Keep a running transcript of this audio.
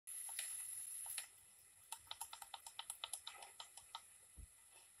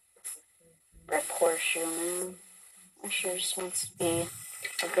horseshoe, man. I sure just wants to be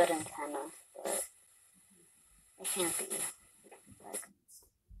a good antenna, but it can't be. Like,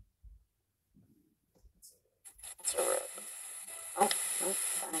 it's a rip. Oh,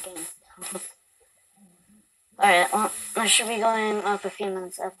 fun again. Alright, well, I should be going up a few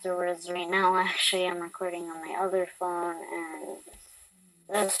minutes afterwards. Right now, actually, I'm recording on my other phone, and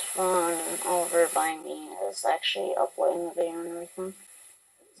this phone over by me is actually uploading the video and everything.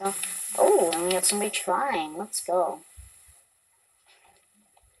 So, oh, and we got somebody trying. Let's go.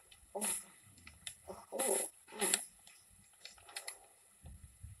 Oh, oh, right.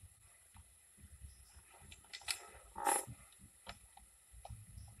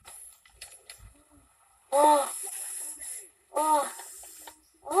 Oh, oh,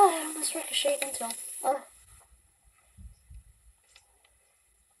 oh, I almost ricocheted into him. Oh,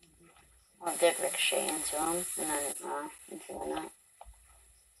 I did ricochet into him, and then, into the net.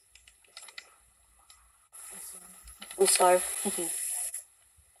 We starve.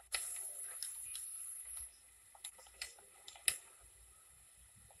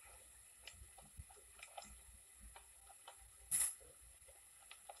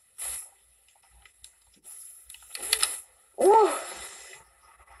 Ooh!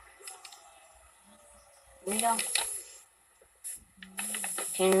 Here we go.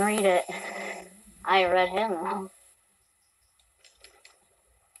 Can read it. I read him wrong.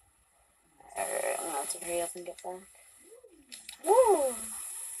 I'm gonna have to hurry up and get back. Woo!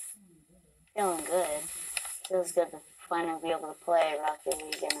 Feeling good. Feels good to finally be able to play Rocket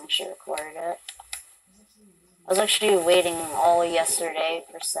League and actually record it. I was actually waiting all yesterday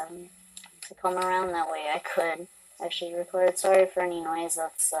for 7 to come around, that way I could actually record. Sorry for any noise,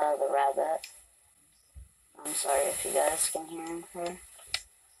 that's the rabbit. I'm sorry if you guys can hear her.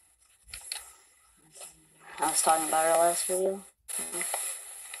 I was talking about her last video.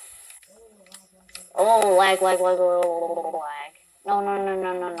 Oh, lag.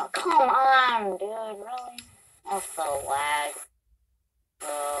 No. Come on, dude, really? What's the lag?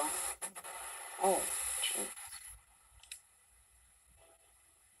 Oh, jeez.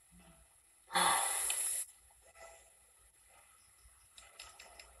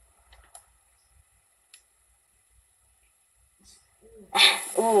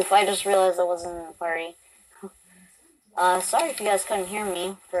 Oof, I just realized I wasn't in the party. Sorry if you guys couldn't hear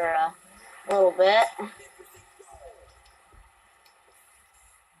me for a little bit.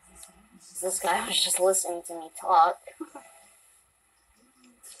 This guy was just listening to me talk.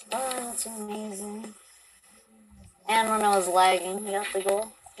 Oh, that's amazing. And when I was lagging, he got the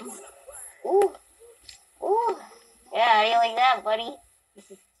goal. Ooh. Ooh. Yeah, how do you like that, buddy?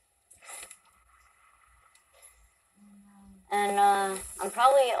 And, I'm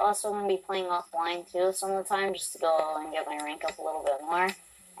probably also going to be playing offline, too, some of the time, just to go and get my rank up a little bit more.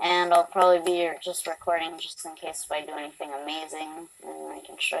 And I'll probably be just recording just in case if I do anything amazing, and I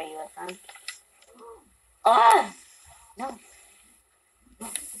can show you it then. Ah! No.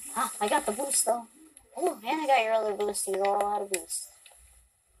 Ah, I got the boost, though. Oh, and I got your other boost. He's all out of boost.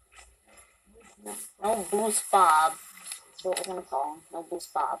 No boost Bob. That's what we're going to call him. No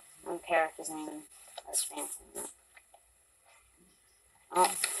boost Bob. I don't care if his name is fancy.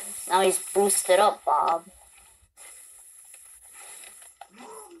 Oh, now he's boosted up, Bob.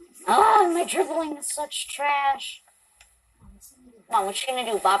 Ah, my dribbling is such trash. Come on, what you gonna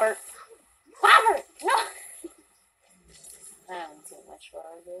do, Bobbert? Bobbert! No! I don't too much for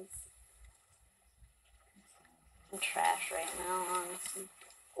this. I'm trash right now, honestly.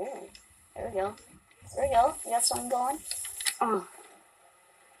 Ooh, there we go. There we go. We got something going. Oh.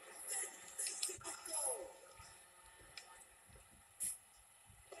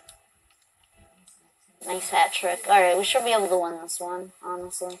 Nice hat trick. Alright, we should be able to win this one,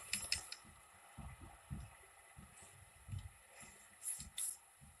 honestly.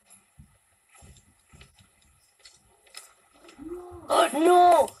 Oh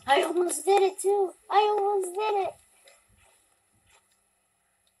no! I almost did it too! I almost did it!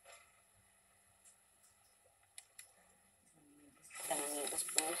 I'm gonna need this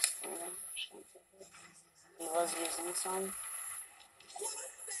boost. He was using some.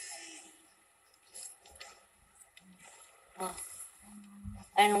 Oh.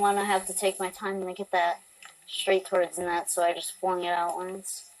 I didn't want to have to take my time to get that straight towards the net, so I just flung it out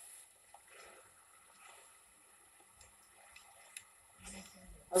once.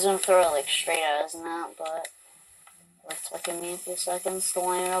 I was going to throw it like straight at his net, but it took me a few seconds to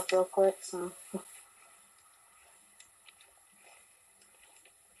line it up real quick, so...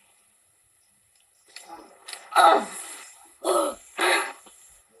 Oh!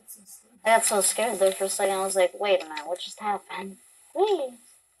 I got so scared there for a second. I was like, wait a minute, what just happened? Wait.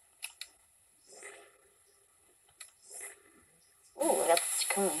 Ooh, we got the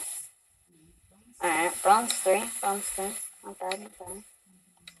Takumi. Alright, bronze 3. Bronze 3. Not bad, not bad.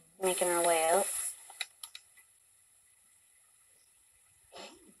 Making our way out.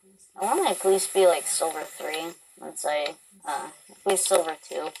 I want to at least be like silver 3. Let's say, at least silver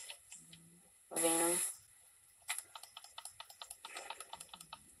 2. Would be nice.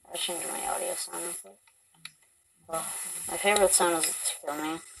 I'll change my audio sound real quick. Oh, my favorite sound is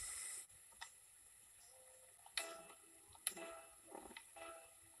Takumi.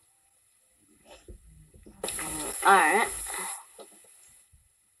 Alright.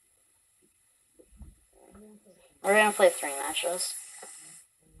 We're gonna play 3 matches.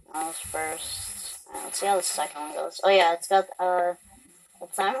 That was first. Let's see how the second one goes. Oh yeah, it's got, the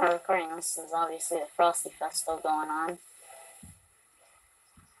time we're recording this is obviously the Frosty Festo going on.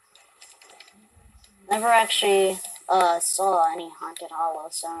 Never actually, saw any Haunted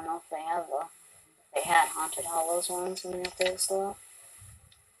Hollows, so I don't know if they have, they had Haunted Hollows ones when they updated still.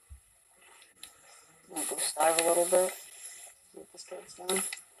 I'm gonna boost starve a little bit. See what this guy's doing.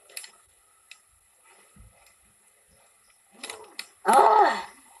 Ah!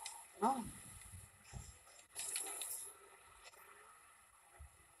 Oh.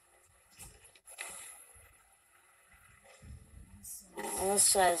 Well,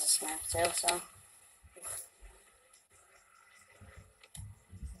 this guy's a Smurf too, so.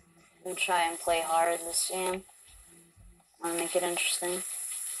 I'm gonna try and play hard this game. Wanna make it interesting.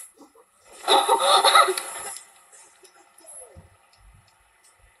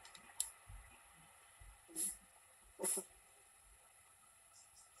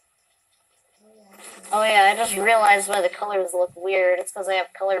 Oh yeah, I just realized why the colors look weird. It's because I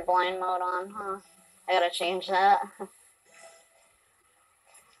have colorblind mode on, huh? I gotta change that.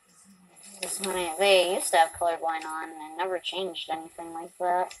 They used to have colorblind on, and I never changed anything like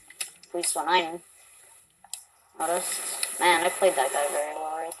that. At least when I noticed. Man, I played that guy very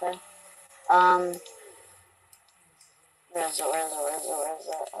well right there. Where is it?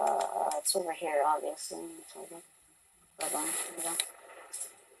 It's over here, obviously. Hold on, here we go.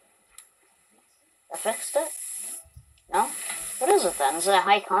 I fixed it? No? What is it then? Is it a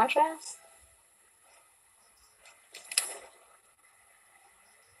high contrast?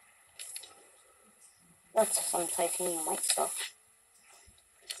 That's some titanium white stuff.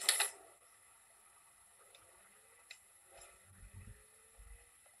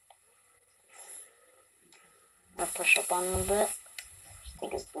 I'm gonna push up on him a bit. Just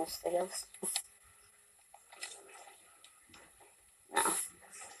take his boost, I guess. No. What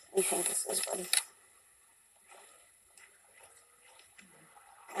do you think this is, buddy?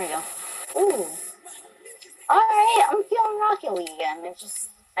 There you go. Ooh. Alright, I'm feeling Rocket League again.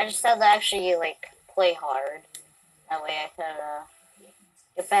 I just had to actually, like, play hard. That way I could,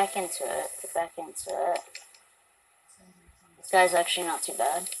 get back into it. This guy's actually not too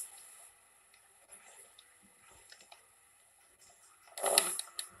bad.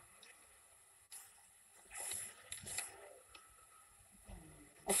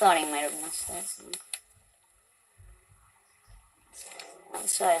 I thought he might have missed it. So.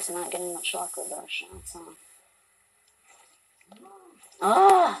 This guy's not getting much luck with those shots, huh?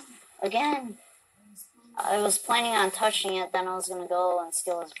 Oh! Again! I was planning on touching it, then I was gonna go and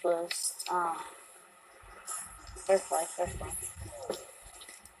steal his boost. Oh. Fair play.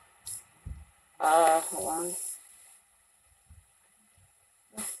 Hold on.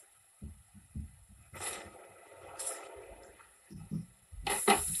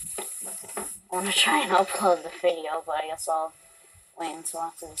 I want to try and upload the video, but I guess I'll wait until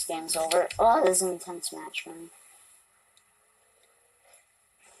after this game's over. Oh, this is an intense match for me.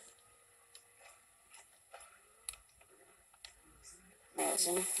 Where is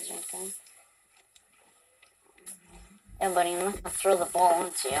he? He's right there. Yeah, buddy, I'm not gonna throw the ball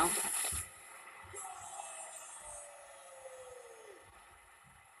into you.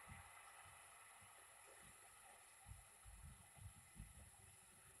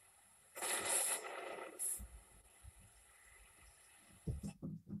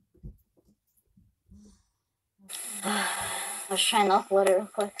 I was trying to upload it real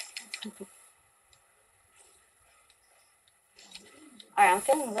quick. Alright, I'm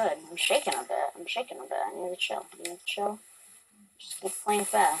feeling good. I'm shaking a bit. I need to chill. Just keep playing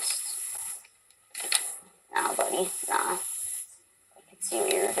fast. Nah, buddy. Nah. I can see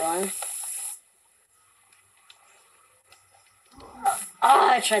what you're doing.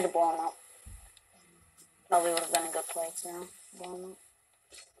 Ah, I tried to blow him up. Probably would have been a good play too. Blow him up.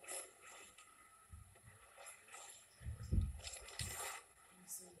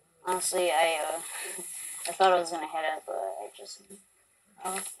 Honestly, I thought I was gonna hit it, but I just...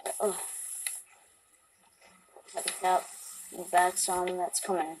 Heavy tap. back some that's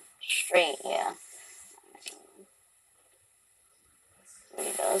coming straight, yeah. What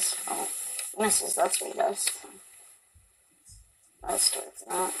he does. Oh, misses, that's what he does. That's what it's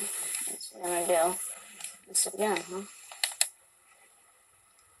not. That's what we're gonna do. Miss it again, huh?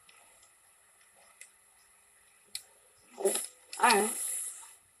 Alright.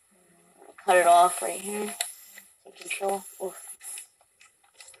 Cut it off right here. Take control. Oof.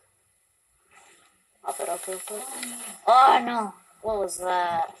 Pop it up real quick. Oh no! What was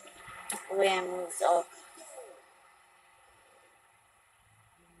that? The way I moved up.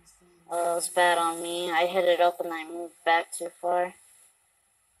 Oh, that was bad on me. I hit it up and I moved back too far.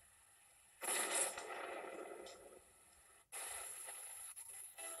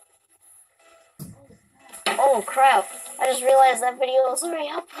 Oh crap! I just realized that video was already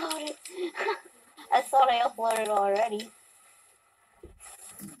uploaded. I thought I uploaded already.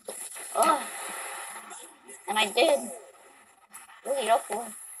 Oh. And I did. Really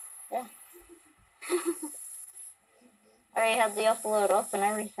upload. Yeah. I already had the upload up and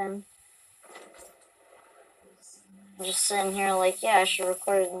everything. I'm just sitting here like, yeah, I should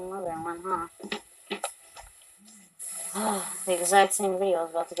record another one, huh? The exact same video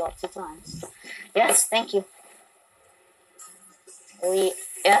is about to go up 2 times. Yes, thank you.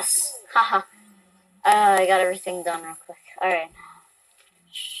 Yes. Haha. I got everything done real quick. Alright.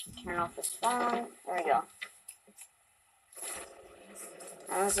 Turn off this phone. There we go.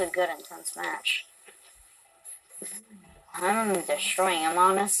 That was a good, intense match. I'm destroying him,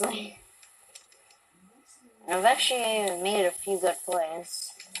 honestly. And I've actually made a few good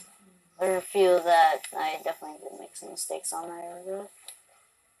plays. There are a few that I definitely did make some mistakes on there.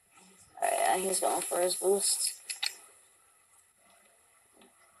 Alright, yeah, he's going for his boost.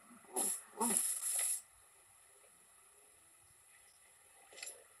 Oh.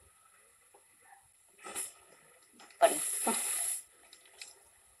 Buddy.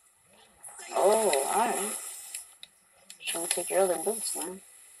 Oh, alright. Trying to take your other boots, man.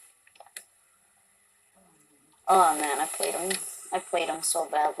 Oh man, I played him so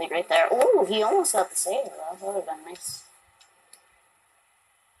badly right there. Oh, he almost got the save though. That would have been nice.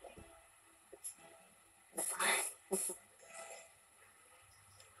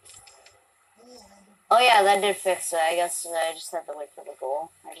 Oh yeah, that did fix it. I guess I just had to wait for the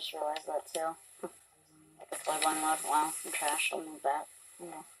goal. I just realized that too. Like the play one mode. Wow, I'm trash. I'll move back.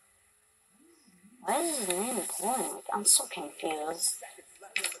 Yeah. Why is his name pulling? Like, I'm so confused.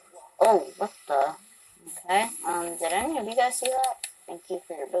 Oh, what the? Okay. Did any of you guys see that? Thank you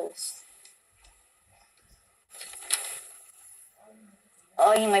for your boost.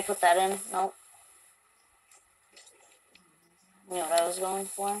 Oh, you might put that in. Nope. You know what I was going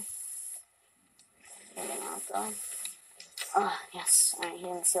for? Maybe not, though. Oh, yes. Alright, he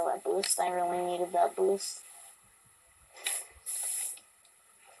didn't steal that boost. I really needed that boost.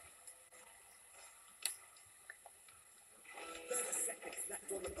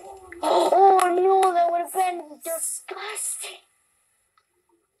 Oh, no, that would have been disgusting.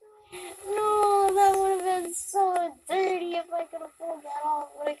 No, that would have been so dirty if I could have pulled that off,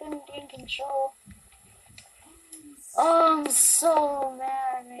 but I couldn't gain control. Oh, I'm so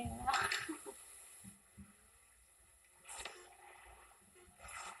mad right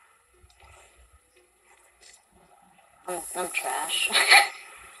now. I'm trash.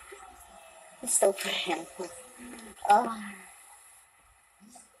 I'm still playing. Oh.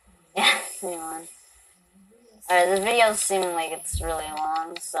 Yeah, come on. Alright, this video's seeming like it's really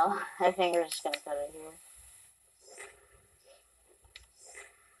long, so I think we're just gonna cut it here.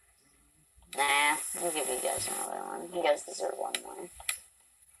 Nah, we'll give you guys another one. You guys deserve one more.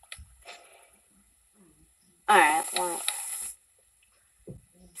 Alright, well.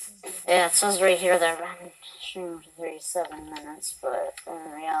 Yeah, it says right here that I'm streaming for 37 minutes, but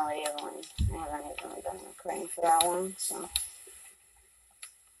in reality, I haven't even really been recording for that one, so.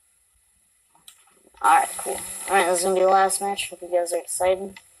 Alright, cool. Alright, this is gonna be the last match. Hope you guys are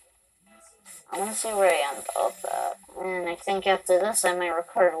excited. I wanna see where I end up at. And I think after this, I might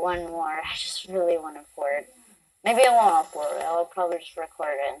record one more. I just really want to record. Maybe I won't upload it. I'll probably just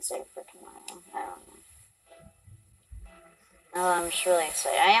record it and save it for tomorrow. I don't know. Oh, I'm just really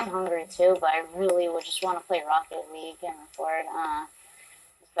excited. I am hungry too, but I really would just want to play Rocket League and record.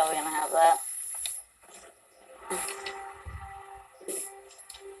 It's probably gonna have that.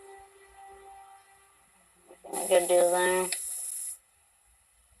 Anything I could do there?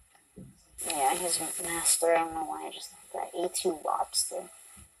 Yeah, he's master. I don't know why I just think that A2 lobster.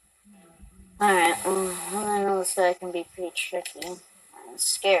 Alright, well, I know this guy can be pretty tricky. I'm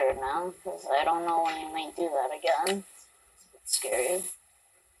scared now, because I don't know when he might do that again. It's scary.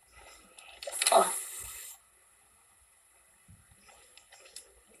 Oh.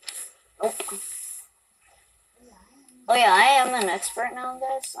 Oh. Oh yeah, I am an expert now,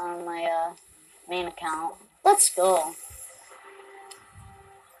 guys, on my main account. Let's go.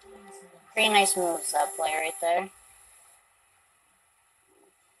 Pretty nice moves, that play right there.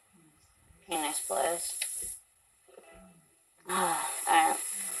 Pretty nice plays. Alright.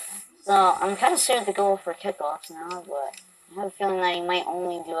 So, I'm kind of scared to go for kickoffs now, but I have a feeling that he might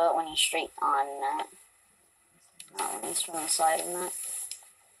only do it when he's straight on net. Not when he's from the side of net.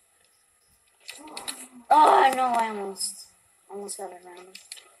 Oh, no, I almost got it random.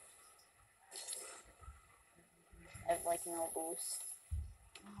 I have, like, no boost.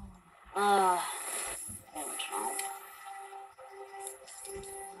 Damage home.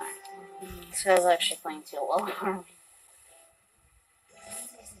 This guy's actually playing too low for me.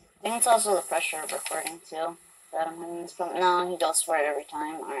 I think it's also the pressure of recording, too, that I'm hitting this button. No, he goes for it every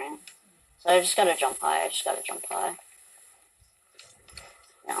time. Alright. So I just gotta jump high.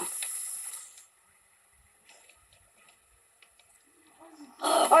 No.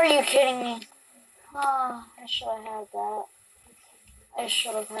 Are you kidding me? Oh, I should have had that.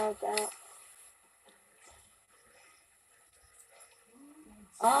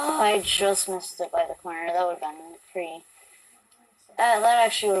 Oh, I just missed it by the corner. That would have been pretty... that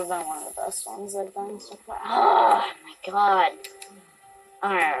actually would have been one of the best ones I've done so far. Oh, my God.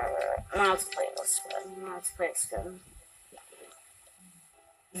 Alright, now let's play this good.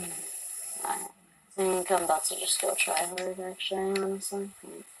 Alright. I think I'm about to just go try hard, actually, honestly.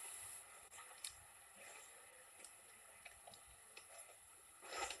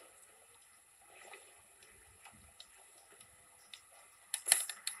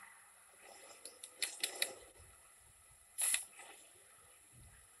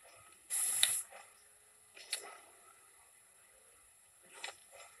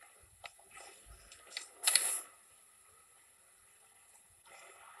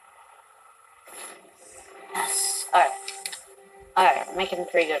 Yes. Alright, making a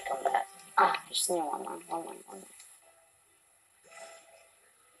pretty good comeback. Just need one more.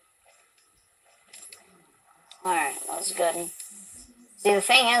 Alright, that was good. See, the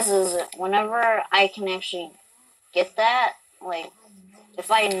thing is whenever I can actually get that, like,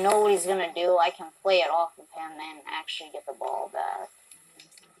 if I know what he's gonna do, I can play it off of him and actually get the ball back.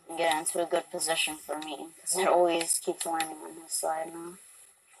 And get into a good position for me. Because it always keeps landing on his side now.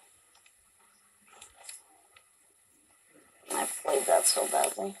 I played that so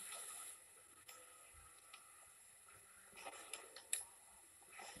badly.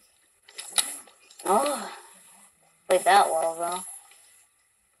 Oh, played that well, though.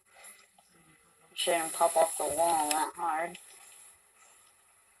 Shouldn't pop off the wall that hard.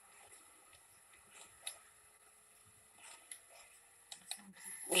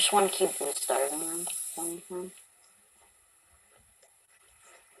 I just want to keep restarting them. Anything.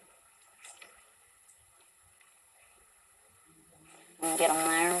 And get them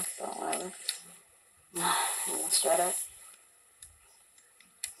there, but whatever. Almost read it.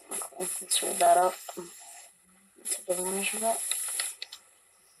 Cool. Let's read that up. Take advantage of it.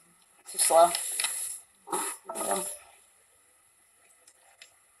 Too slow. Oh, there we go.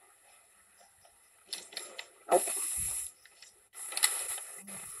 Nope.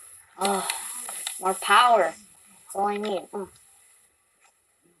 Oh, more power. That's all I need. I'm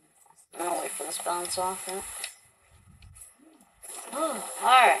gonna wait for this bounce off. Yeah. Oh,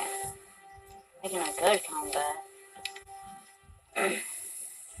 alright. Making a good combat.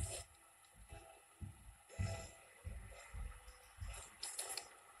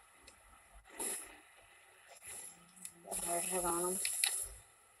 Hard hit on him.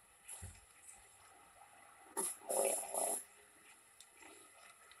 Wait.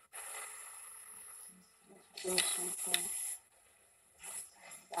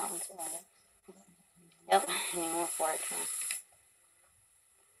 That one's right. Yep, any more for it.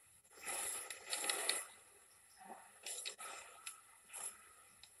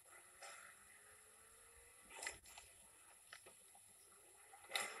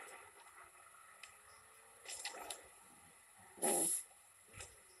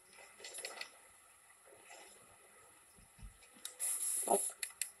 Nope.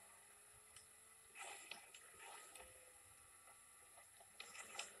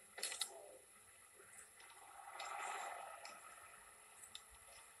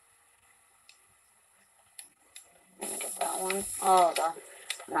 Get that one. Oh, God.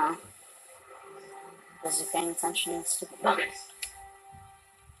 No. Was he paying attention to stupid bugs?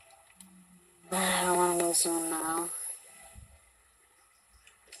 I don't want to lose one now.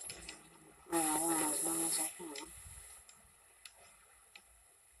 I don't know when, as long as I can.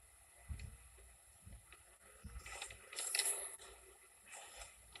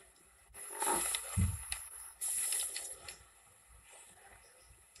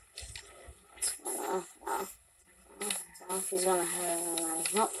 He's gonna hit it and then,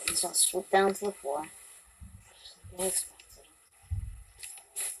 nope, he's gonna swoop down to the floor. He expected.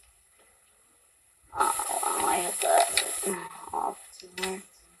 Oh, wow, I hit that off too hard.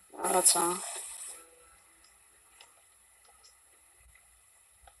 No, that's off.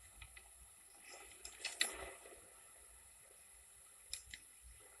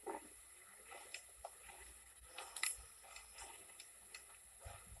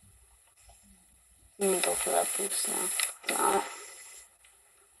 I'm gonna go for that boost now. No.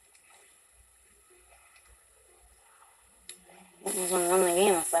 It doesn't run the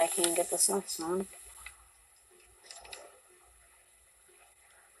game if I can't get this next one.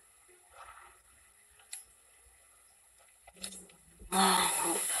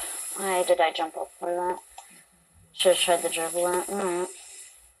 Why did I jump up for that? Should have tried to dribble that. Alright.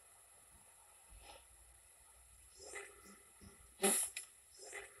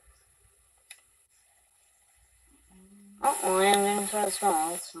 Oh, well, I am getting sort of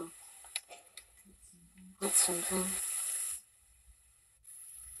small, so that's something.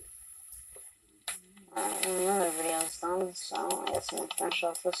 Alright, and the other video's done, so I guess I'm gonna finish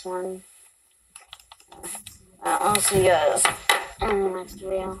off this one. I'll see you guys in the next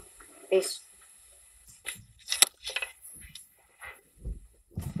video. Peace.